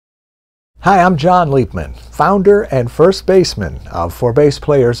Hi, I'm John Leapman, founder and first baseman of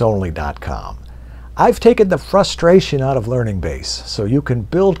ForBassPlayersOnly.com. I've taken the frustration out of learning bass so you can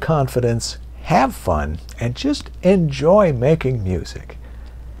build confidence, have fun, and just enjoy making music.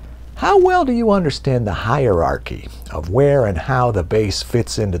 How well do you understand the hierarchy of where and how the bass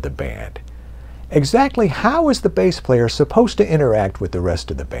fits into the band? Exactly how is the bass player supposed to interact with the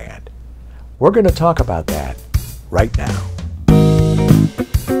rest of the band? We're going to talk about that right now.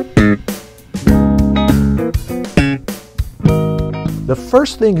 The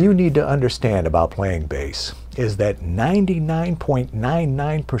first thing you need to understand about playing bass is that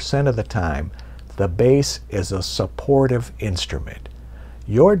 99.99% of the time, the bass is a supportive instrument.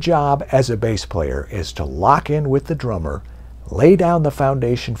 Your job as a bass player is to lock in with the drummer, lay down the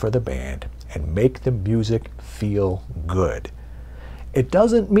foundation for the band, and make the music feel good. It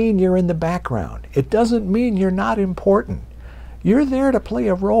doesn't mean you're in the background. It doesn't mean you're not important. You're there to play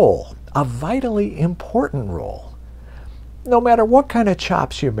a role, a vitally important role. No matter what kind of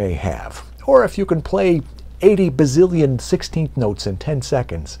chops you may have, or if you can play 80 bazillion 16th notes in 10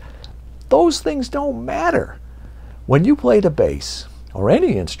 seconds, those things don't matter. When you play the bass, or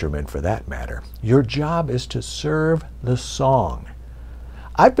any instrument for that matter, your job is to serve the song.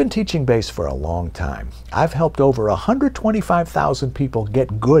 I've been teaching bass for a long time. I've helped over 125,000 people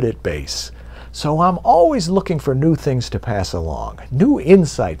get good at bass. So I'm always looking for new things to pass along, new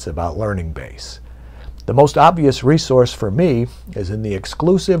insights about learning bass. The most obvious resource for me is in the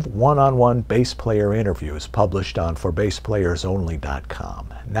exclusive one-on-one bass player interviews published on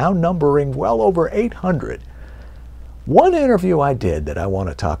ForBassPlayersOnly.com, now numbering well over 800. One interview I did that I want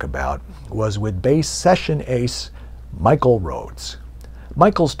to talk about was with bass session ace Michael Rhodes.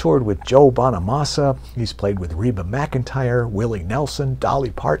 Michael's toured with Joe Bonamassa, he's played with Reba McEntire, Willie Nelson, Dolly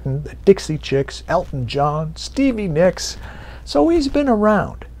Parton, the Dixie Chicks, Elton John, Stevie Nicks, so he's been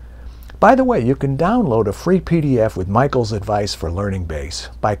around. By the way, you can download a free PDF with Michael's advice for learning bass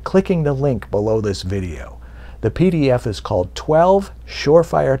by clicking the link below this video. The PDF is called 12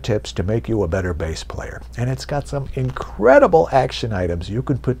 Surefire Tips to Make You a Better Bass Player, and it's got some incredible action items you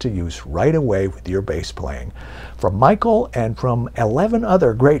can put to use right away with your bass playing from Michael and from 11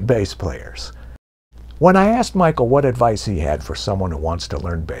 other great bass players. When I asked Michael what advice he had for someone who wants to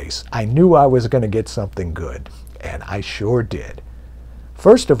learn bass, I knew I was going to get something good, and I sure did.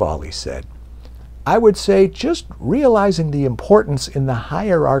 First of all, he said, I would say just realizing the importance in the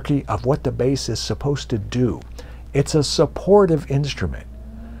hierarchy of what the bass is supposed to do. It's a supportive instrument.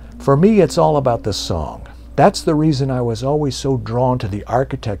 For me, it's all about the song. That's the reason I was always so drawn to the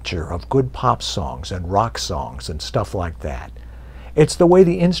architecture of good pop songs and rock songs and stuff like that. It's the way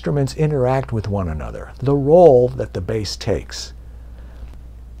the instruments interact with one another, the role that the bass takes.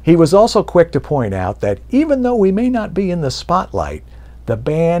 He was also quick to point out that even though we may not be in the spotlight, the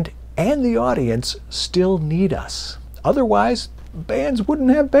band and the audience still need us. Otherwise, bands wouldn't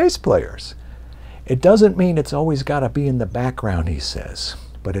have bass players. It doesn't mean it's always got to be in the background, he says,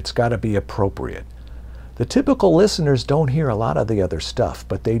 but it's got to be appropriate. The typical listeners don't hear a lot of the other stuff,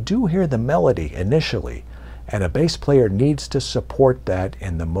 but they do hear the melody initially, and a bass player needs to support that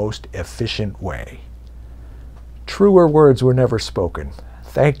in the most efficient way. Truer words were never spoken.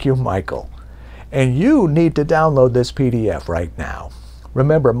 Thank you, Michael. And you need to download this PDF right now.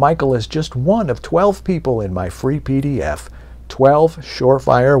 Remember, Michael is just one of 12 people in my free PDF, 12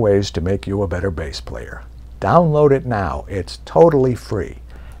 Surefire Ways to Make You a Better Bass Player. Download it now. It's totally free.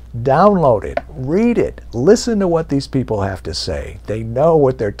 Download it, read it, listen to what these people have to say. They know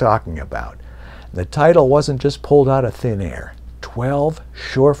what they're talking about. The title wasn't just pulled out of thin air. 12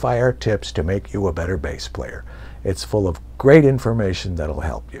 Surefire Tips to Make You a Better Bass Player. It's full of great information that'll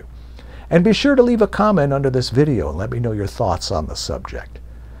help you. And be sure to leave a comment under this video and let me know your thoughts on the subject.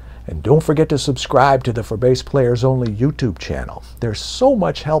 And don't forget to subscribe to the For Bass Players Only YouTube channel. There's so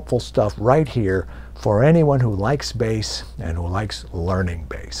much helpful stuff right here for anyone who likes bass and who likes learning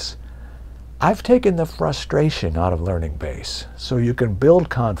bass. I've taken the frustration out of learning bass so you can build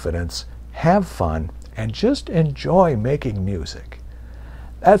confidence, have fun, and just enjoy making music.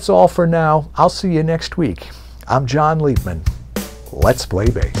 That's all for now. I'll see you next week. I'm John Leapman. Let's play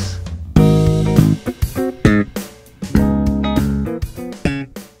bass.